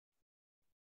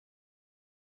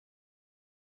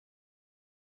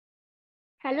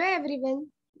Hello everyone,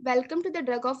 welcome to the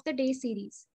Drug of the Day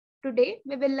series. Today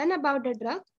we will learn about the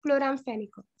drug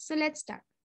chloramphenicol. So let's start.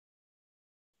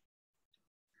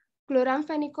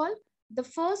 Chloramphenicol, the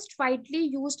first widely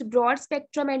used broad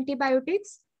spectrum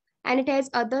antibiotics, and it has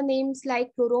other names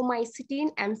like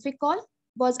chloromycetin ampicol,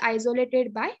 was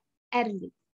isolated by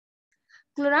Ehrlich.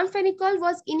 Chloramphenicol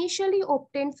was initially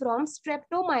obtained from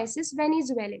Streptomyces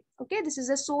venezuelae. Okay, this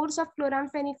is a source of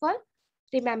chloramphenicol.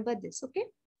 Remember this, okay?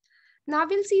 Now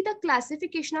we'll see the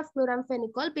classification of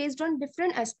chloramphenicol based on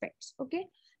different aspects, okay?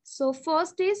 So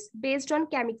first is based on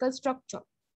chemical structure.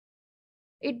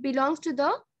 It belongs to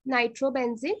the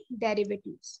nitrobenzene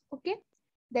derivatives, okay?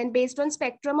 Then based on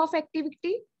spectrum of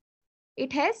activity,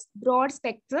 it has broad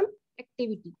spectrum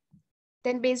activity.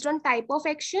 Then based on type of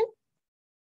action,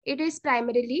 it is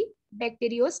primarily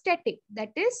bacteriostatic.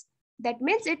 That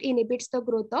means it inhibits the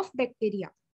growth of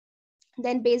bacteria.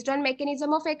 Then based on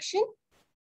mechanism of action,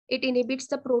 it inhibits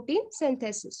the protein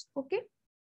synthesis, okay?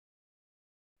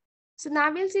 So now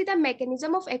we'll see the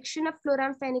mechanism of action of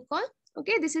chloramphenicol.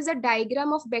 Okay, this is a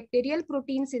diagram of bacterial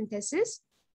protein synthesis.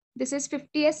 This is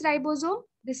 50S ribosome.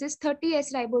 This is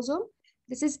 30S ribosome.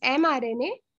 This is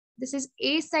mRNA. This is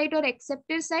A site or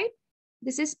acceptor site.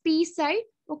 This is P site.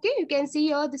 Okay, you can see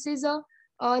here this is a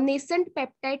nascent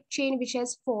peptide chain which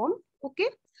has formed. Okay,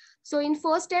 so in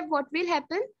first step, what will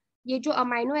happen? ये जो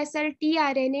amino acid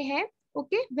tRNA है,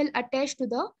 okay, will attach to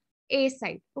the A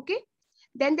site. Okay.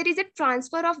 Then there is a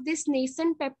transfer of this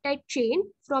nascent peptide chain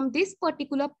from this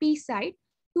particular P site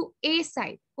to A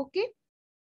site, okay?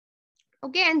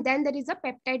 Okay, and then there is a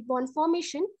peptide bond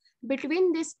formation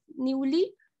between this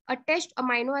newly attached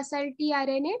amino acid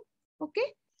tRNA,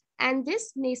 okay, and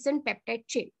this nascent peptide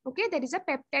chain, okay? There is a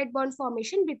peptide bond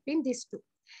formation between these two.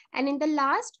 And in the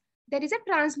last, there is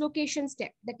a translocation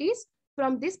step. That is,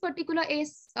 from this particular A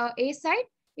site,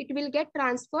 it will get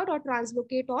transferred or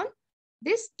translocate on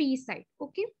this P site,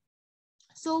 okay?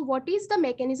 So what is the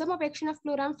mechanism of action of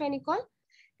chloramphenicol?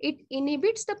 It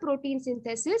inhibits the protein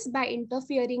synthesis by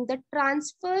interfering the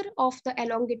transfer of the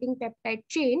elongating peptide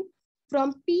chain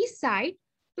from P site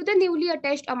to the newly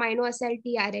attached amino acid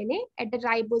tRNA at the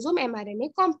ribosome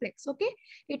mRNA complex, okay?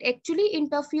 It actually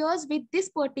interferes with this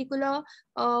particular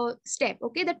step,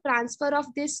 okay? The transfer of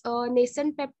this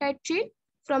nascent peptide chain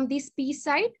from this P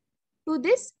site to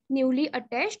this newly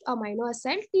attached amino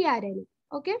acid tRNA,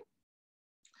 okay?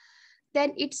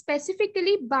 Then it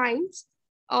specifically binds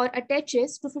or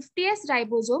attaches to 50S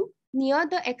ribosome near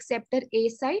the acceptor A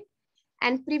site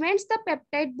and prevents the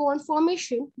peptide bond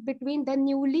formation between the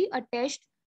newly attached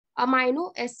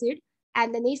amino acid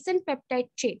and the nascent peptide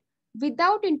chain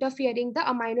without interfering the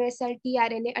amino acid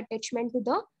tRNA attachment to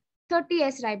the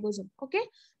 30S ribosome, okay?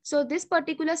 So this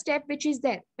particular step which is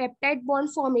there, peptide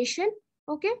bond formation,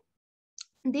 okay?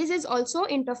 This is also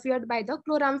interfered by the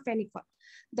chloramphenicol.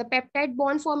 The peptide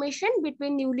bond formation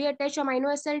between newly attached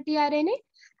amino acid tRNA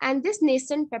and this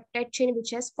nascent peptide chain which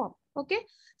has formed. Okay.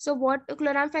 So what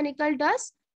chloramphenicol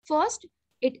does? First,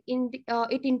 it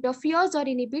interferes or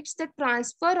inhibits the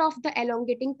transfer of the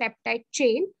elongating peptide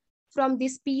chain from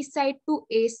this P site to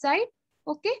A site.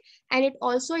 Okay. And it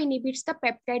also inhibits the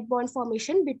peptide bond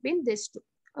formation between these two.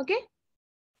 Okay.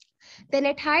 Then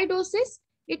at high doses,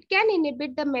 it can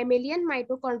inhibit the mammalian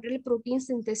mitochondrial protein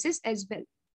synthesis as well.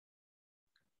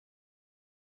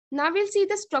 Now we'll see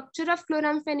the structure of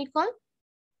chloramphenicol.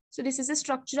 So this is the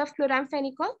structure of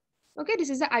chloramphenicol. Okay, this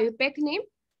is the IUPAC name.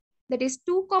 That is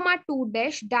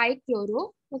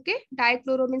 2,2-dichloro. Okay,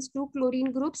 dichloro means 2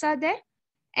 chlorine groups are there.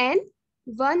 And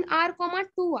 1R,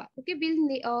 2R. Okay,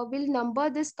 we'll number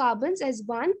this carbons as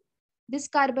 1, this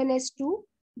carbon as 2,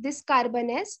 this carbon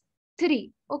as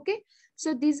 3. Okay,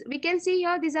 so these we can see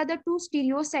here, these are the 2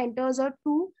 stereo centers or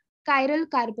 2 chiral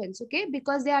carbons, okay,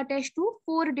 because they are attached to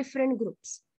 4 different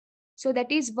groups. So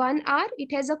that is 1R,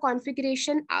 it has a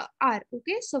configuration R,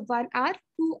 okay, so 1R,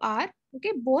 2R,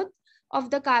 okay, both of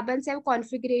the carbons have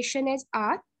configuration as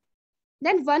R.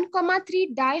 Then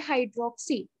 1,3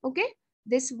 dihydroxy, okay,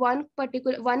 this one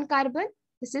carbon,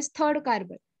 this is third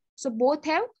carbon. So both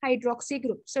have hydroxy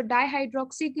group. So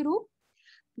dihydroxy group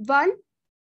 1,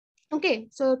 okay,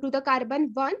 so to the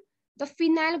carbon 1, the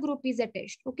phenyl group is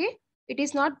attached, okay. It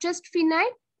is not just phenyl,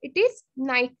 it is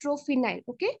nitrophenyl,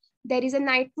 okay. There is a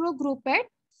nitro group at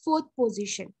 4th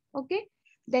position, okay.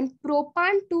 Then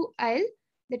propan 2L,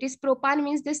 that is propan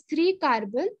means this 3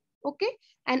 carbon, okay.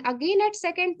 And again at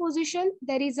 2nd position,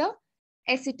 there is a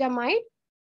acetamide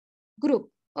group,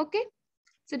 okay.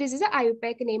 So this is the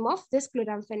IUPAC name of this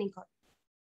chloramphenicol.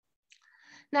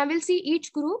 Now we'll see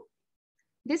each group.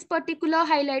 This particular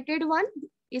highlighted one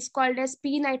is called as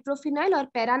P-nitrophenyl or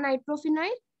para-nitrophenyl,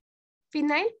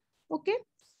 okay.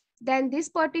 Then this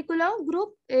particular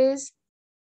group is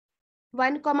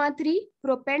 1,3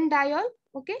 propanediol,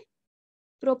 okay,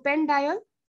 propanediol.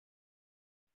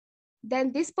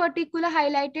 Then this particular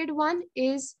highlighted one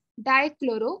is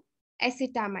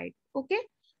dichloroacetamide, okay.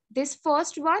 This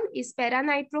first one is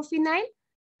paranitrophenyl.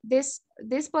 This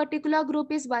particular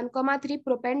group is 1,3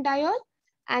 propanediol,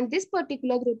 and this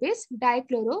particular group is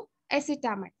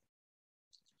dichloroacetamide.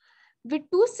 With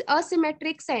two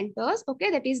asymmetric centers,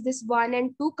 okay, that is this 1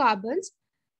 and 2 carbons,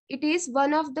 it is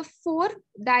one of the 4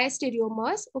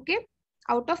 diastereomers, okay.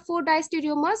 Out of 4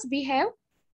 diastereomers, we have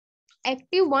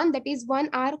active one, that is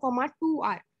 1R,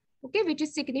 2R, okay, which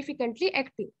is significantly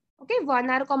active, okay.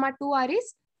 1R, 2R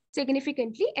is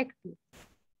significantly active.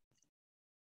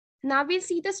 Now we'll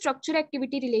see the structure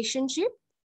activity relationship.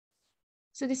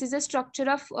 So this is the structure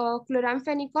of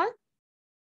chloramphenicol.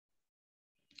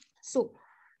 So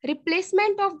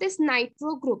replacement of this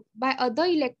nitro group by other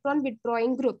electron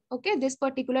withdrawing group, okay, this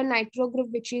particular nitro group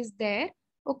which is there,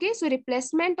 okay, so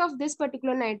replacement of this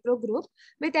particular nitro group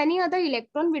with any other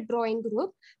electron withdrawing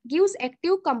group gives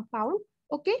active compound,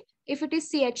 okay. If it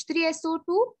is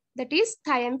CH3SO2, that is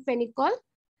thiamphenicol.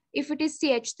 If it is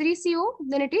CH3CO,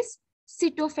 then it is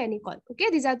cytophenicol, okay.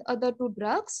 These are the other 2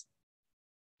 drugs.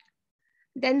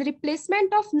 Then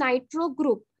replacement of nitro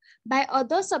group by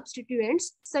other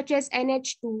substituents such as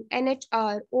NH2,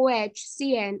 NHR, OH,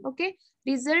 CN, okay,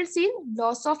 results in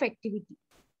loss of activity.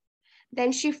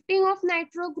 Then shifting of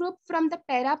nitro group from the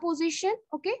para position,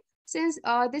 okay, since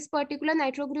this particular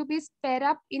nitro group is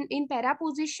in para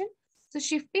position, so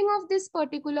shifting of this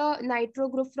particular nitro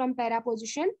group from para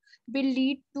position will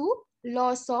lead to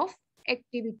loss of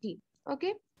activity,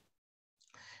 okay.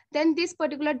 Then this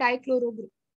particular dichloro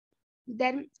group.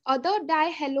 Then other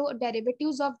dihalo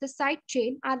derivatives of the side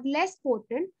chain are less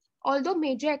potent, although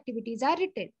major activities are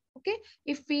retained, okay.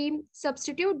 If we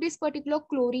substitute this particular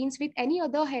chlorines with any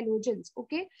other halogens,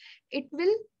 okay, it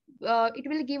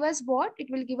will give us what? It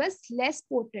will give us less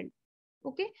potent,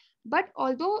 okay. But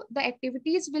although the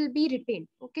activities will be retained,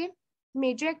 okay,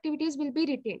 major activities will be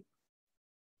retained.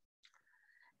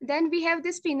 Then we have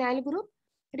this phenyl group.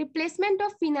 Replacement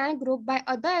of phenyl group by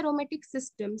other aromatic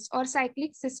systems or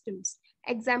cyclic systems.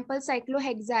 Example,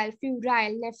 cyclohexyl,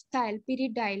 furyl, naphthyl,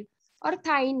 pyridyl, or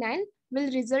thionenyl will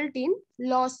result in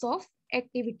loss of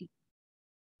activity.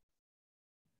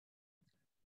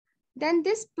 Then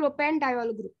this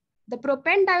propanediol group. The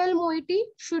propanediol moiety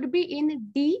should be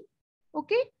in D,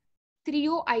 okay,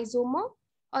 thrioisomer.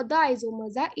 Other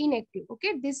isomers are inactive,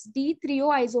 okay. This D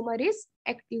thrioisomer is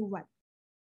active one.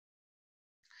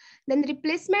 Then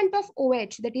replacement of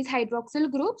OH, that is hydroxyl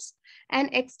groups,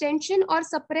 and extension or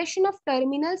suppression of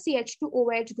terminal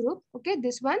CH2OH group, okay,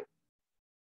 this one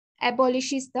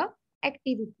abolishes the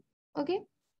activity, okay.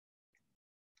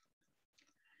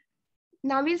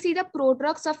 Now we'll see the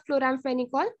prodrugs of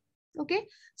chloramphenicol, okay.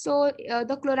 So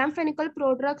the chloramphenicol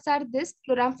prodrugs are this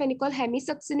chloramphenicol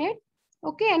hemisuccinate,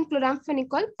 okay, and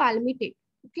chloramphenicol palmitate,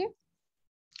 okay.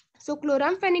 So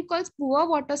chlorampphenicol's poor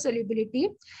water solubility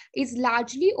is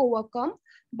largely overcome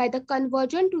by the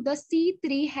conversion to the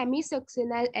C3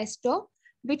 hemisuccinyl ester,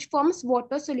 which forms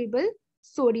water-soluble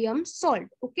sodium salt,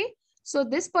 okay. So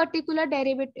this particular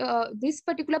this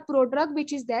particular prodrug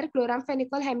which is there,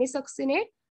 chloramphenicol hemisuccinate,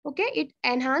 okay, it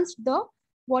enhanced the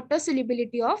water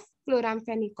solubility of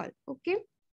chloramphenicol, okay.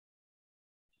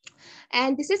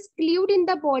 And this is cleaved in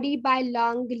the body by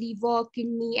lung, liver,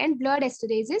 kidney, and blood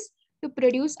esterases to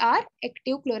produce our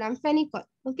active chloramphenicol,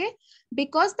 okay.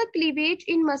 Because the cleavage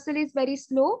in muscle is very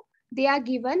slow, they are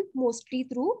given mostly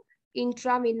through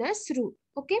intravenous route,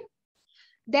 okay.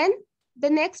 Then the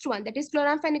next one, that is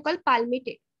chloramphenicol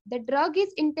palmitate. The drug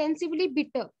is intensively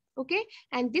bitter, okay,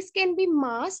 and this can be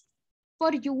masked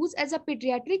for use as a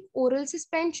pediatric oral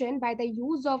suspension by the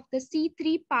use of the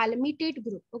C3 palmitate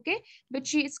group, okay,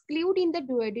 which is cleaved in the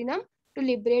duodenum to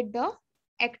liberate the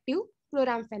active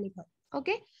chloramphenicol,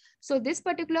 okay. So this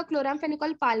particular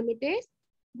chloramphenicol palmitate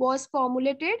was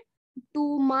formulated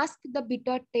to mask the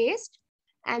bitter taste,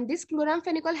 and this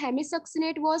chloramphenicol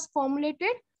hemisuccinate was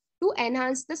formulated to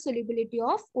enhance the solubility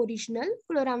of original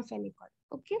chloramphenicol,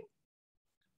 okay.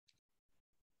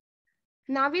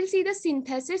 Now we'll see the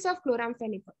synthesis of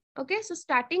chloramphenicol, okay. So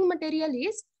starting material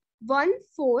is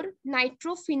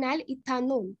 1,4-nitrophenyl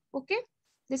ethanol, okay,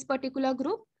 this particular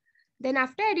group. Then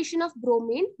after addition of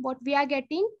bromine, what we are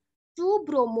getting?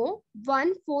 2-bromo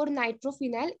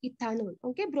 1,4-nitrophenyl ethanol,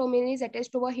 okay. Bromine is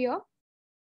attached over here,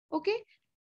 okay.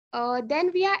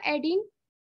 Then we are adding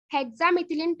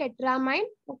hexamethylene tetramine,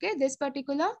 okay, this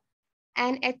particular,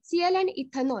 and HCl and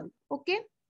ethanol, okay.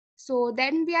 So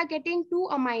then we are getting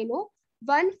 2-amino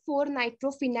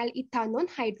 1,4-nitrophenyl ethanol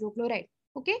hydrochloride,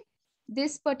 okay.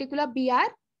 this particular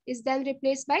Br is then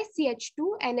replaced by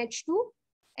CH2, NH2,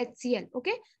 HCl.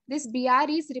 Okay, this Br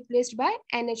is replaced by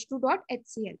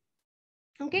NH2.HCl.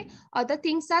 Okay, other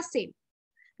things are same.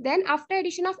 Then after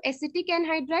addition of acetic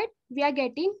anhydride, we are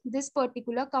getting this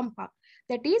particular compound,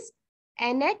 that is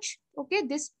NH. Okay,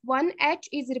 this one H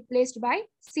is replaced by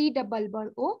C double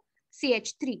bond O,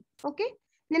 CH3. Okay,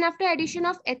 then after addition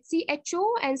of HCHO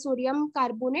and sodium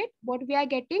carbonate, what we are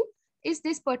getting is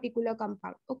this particular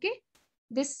compound. Okay,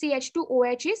 this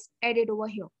CH2OH is added over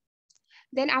here.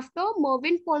 Then after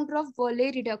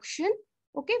Mervin-Pondroff-Verlet reduction,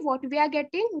 okay, what we are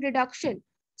getting? Reduction.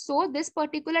 So this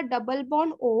particular double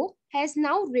bond O has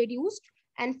now reduced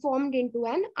and formed into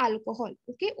an alcohol,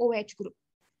 okay, OH group.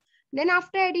 Then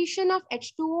after addition of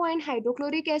H2O and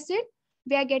hydrochloric acid,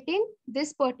 we are getting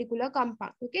this particular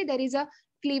compound, okay. There is a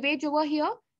cleavage over here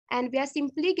and we are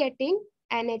simply getting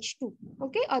NH2,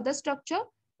 okay. Other structure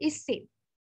is same.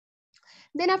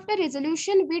 Then after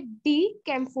resolution with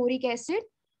D-camphoric acid,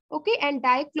 okay, and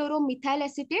dichloromethyl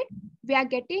acetate, we are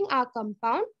getting our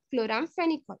compound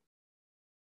chloramphenicol.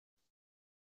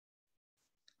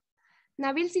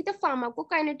 Now we'll see the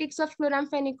pharmacokinetics of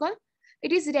chloramphenicol.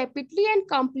 It is rapidly and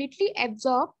completely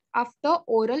absorbed after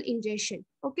oral ingestion.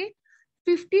 Okay,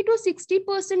 50 to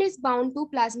 60% is bound to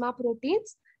plasma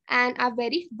proteins and are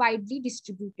very widely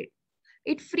distributed.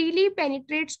 It freely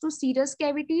penetrates to serous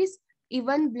cavities,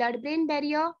 even blood-brain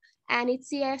barrier, and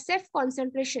its CSF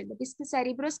concentration, that is the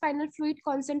cerebrospinal fluid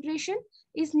concentration,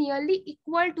 is nearly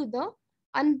equal to the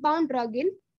unbound drug in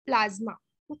plasma.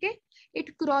 Okay,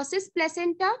 it crosses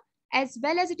placenta as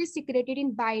well as it is secreted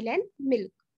in bile and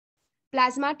milk.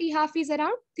 Plasma T-half is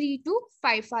around 3 to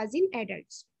 5 hours in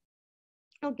adults.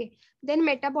 Okay, then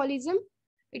metabolism.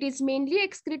 It is mainly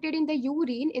excreted in the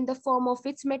urine in the form of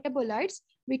its metabolites,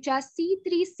 which are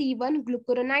C3C1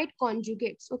 glucuronide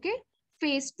conjugates. Okay,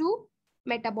 phase 2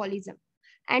 metabolism.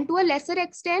 And to a lesser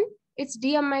extent, it's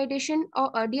deamidation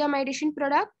or deamidation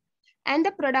product and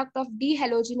the product of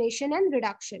dehalogenation and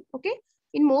reduction. Okay,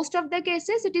 in most of the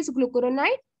cases, it is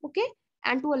glucuronide. Okay,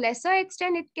 and to a lesser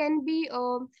extent, it can be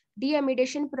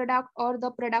deamidation product or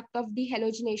the product of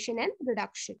dehalogenation and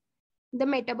reduction. The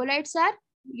metabolites are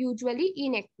usually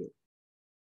inactive.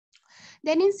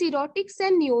 Then in cirrhotics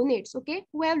and neonates, okay,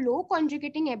 who have low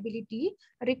conjugating ability,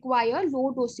 require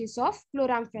low doses of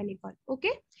chloramphenicol,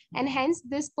 okay, and hence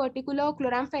this particular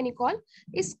chloramphenicol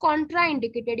is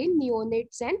contraindicated in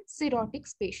neonates and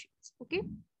cirrhotics patients, okay.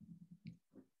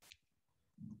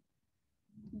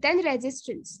 Then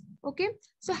resistance, okay,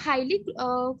 so highly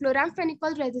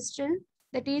chloramphenicol resistant,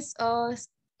 that is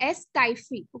S.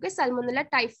 typhi, okay, Salmonella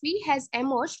typhi has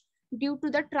emerged due to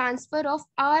the transfer of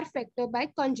R factor by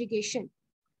conjugation.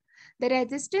 The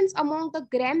resistance among the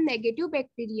gram-negative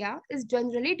bacteria is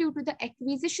generally due to the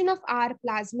acquisition of R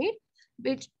plasmid,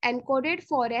 which encoded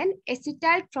for an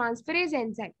acetyl transferase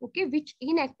enzyme, okay, which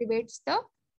inactivates the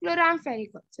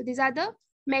chloramphenicol. So these are the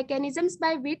mechanisms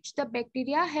by which the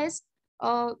bacteria has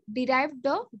derived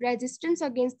the resistance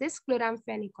against this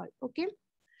chloramphenicol, okay.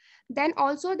 Then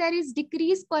also there is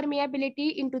decreased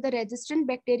permeability into the resistant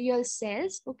bacterial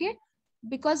cells, okay.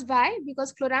 Because why?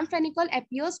 Because chloramphenicol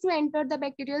appears to enter the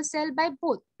bacterial cell by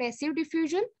both passive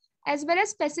diffusion as well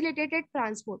as facilitated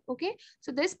transport, okay.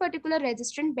 So this particular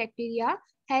resistant bacteria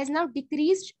has now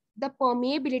decreased the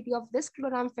permeability of this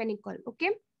chloramphenicol, okay.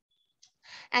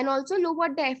 And also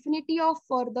lowered the affinity of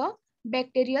for the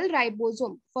bacterial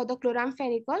ribosome for the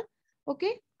chloramphenicol,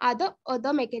 okay, are the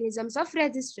other mechanisms of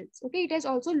resistance, okay. It has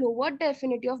also lowered the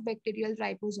affinity of bacterial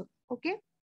ribosome, okay.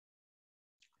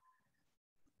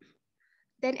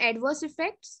 Then adverse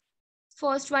effects.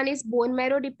 First one is bone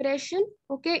marrow depression,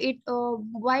 okay. It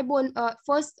why bone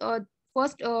first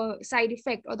side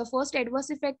effect or the first adverse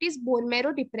effect is bone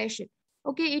marrow depression,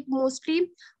 okay. It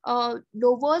mostly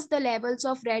lowers the levels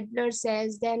of red blood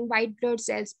cells, then white blood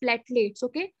cells, platelets,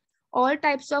 okay. All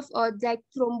types of like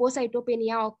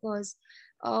thrombocytopenia occurs,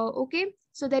 okay.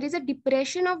 So there is a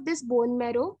depression of this bone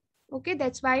marrow, okay.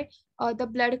 That's why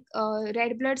the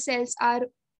red blood cells are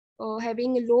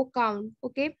having a low count,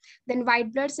 okay. Then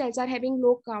white blood cells are having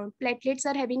low count, platelets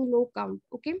are having low count,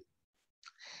 okay.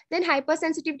 Then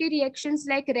hypersensitivity reactions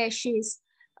like rashes,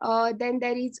 then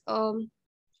there is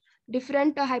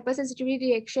different hypersensitivity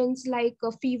reactions like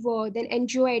fever, then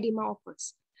angioedema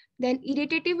occurs. Then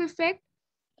irritative effect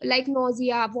like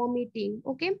nausea, vomiting,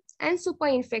 okay, and super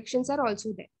infections are also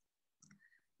there.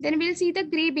 Then we'll see the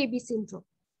gray baby syndrome.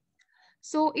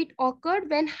 So it occurred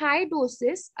when high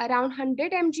doses around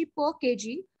 100 mg per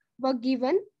kg were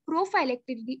given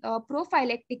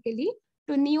prophylactically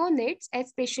to neonates,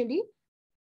 especially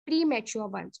premature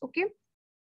ones, okay.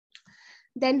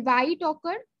 Then why it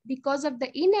occurred? because of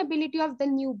the inability of the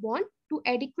newborn to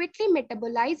adequately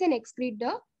metabolize and excrete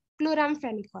the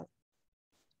chloramphenicol.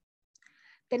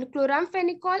 Then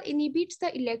chloramphenicol inhibits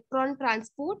the electron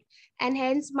transport and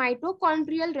hence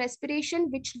mitochondrial respiration,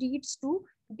 which leads to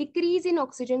decrease in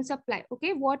oxygen supply.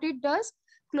 Okay, what it does,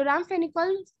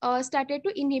 chloramphenicol started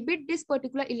to inhibit this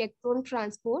particular electron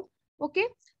transport. Okay,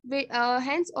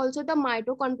 hence also the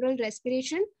mitochondrial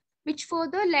respiration, which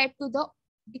further led to the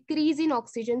decrease in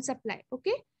oxygen supply.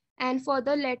 Okay, and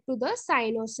further led to the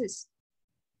cyanosis.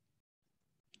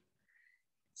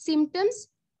 Symptoms: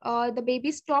 the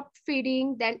baby stopped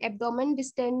feeding, then abdomen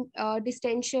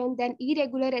distension, then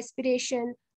irregular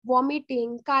respiration,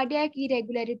 vomiting, cardiac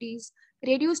irregularities,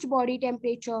 reduced body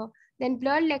temperature, then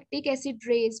blood lactic acid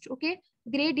raised, okay,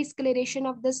 gray discoloration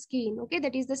of the skin, okay,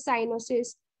 that is the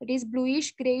cyanosis, it is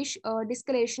bluish grayish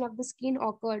discoloration of the skin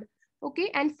occurred, okay,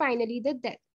 and finally the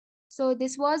death. So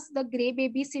this was the gray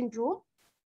baby syndrome.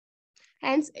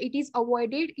 Hence, it is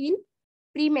avoided in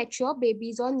premature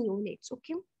babies or neonates,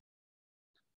 okay.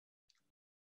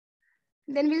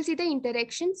 Then we'll see the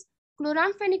interactions.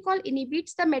 Chloramphenicol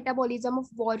inhibits the metabolism of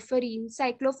warfarin,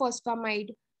 cyclophosphamide,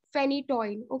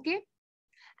 phenytoin, okay?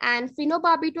 And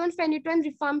phenobarbital, phenytoin,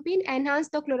 rifampin enhance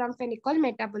the chloramphenicol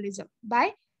metabolism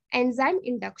by enzyme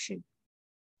induction.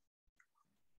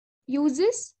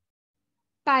 Uses: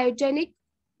 pyogenic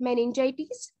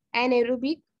meningitis,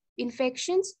 anaerobic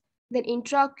infections, then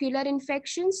intraocular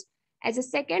infections, as a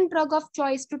second drug of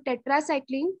choice to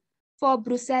tetracycline for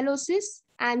brucellosis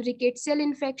and rickettsial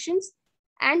infections,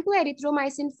 and to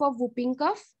erythromycin for whooping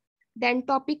cough, then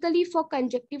topically for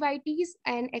conjunctivitis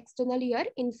and external ear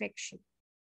infection.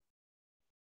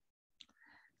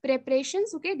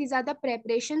 Preparations, okay, these are the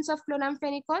preparations of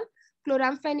chloramphenicol.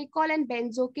 Chloramphenicol and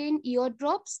benzocaine ear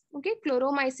drops, okay,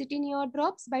 chloromycetin ear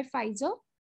drops by Pfizer,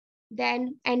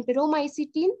 then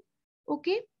enteromycetin,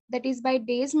 okay, that is by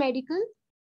Days Medical,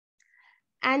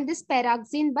 and this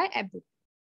paraxine by Abbott.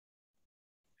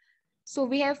 So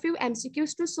we have few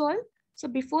MCQs to solve. So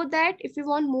before that, if you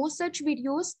want more such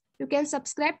videos, you can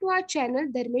subscribe to our channel,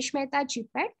 Dharmesh Mehta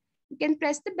GPAT. You can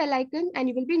press the bell icon and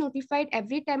you will be notified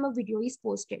every time a video is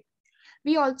posted.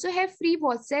 We also have free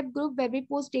WhatsApp group where we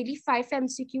post daily 5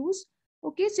 MCQs.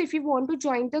 Okay, so if you want to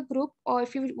join the group or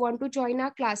if you want to join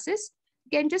our classes,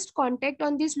 you can just contact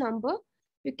on this number.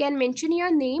 You can mention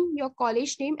your name, your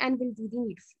college name, and we'll do the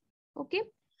needful. Okay,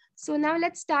 so now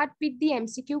let's start with the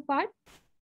MCQ part.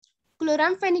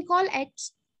 Chloramphenicol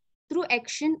acts through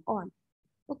action on,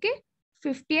 okay,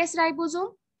 50S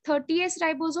ribosome, 30S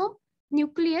ribosome,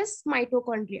 nucleus,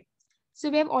 mitochondria. So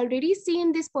we have already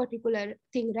seen this particular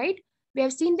thing, right? We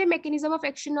have seen the mechanism of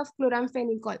action of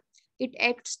chloramphenicol. It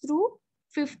acts through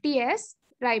 50S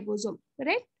ribosome,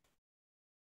 right?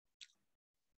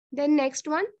 Then next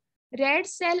one, red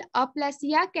cell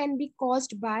aplasia can be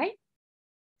caused by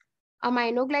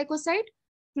aminoglycoside,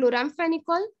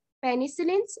 chloramphenicol,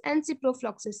 penicillins, and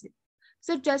ciprofloxacin.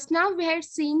 So just now we had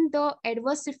seen the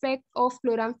adverse effect of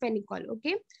chloramphenicol,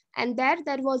 okay? And there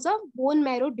was a bone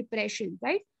marrow depression,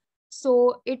 right?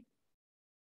 So it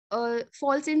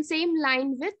falls in same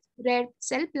line with red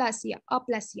cell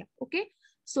aplasia, okay?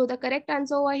 So the correct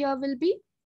answer over here will be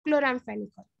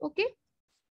chloramphenicol, okay?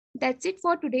 That's it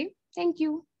for today. Thank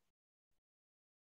you.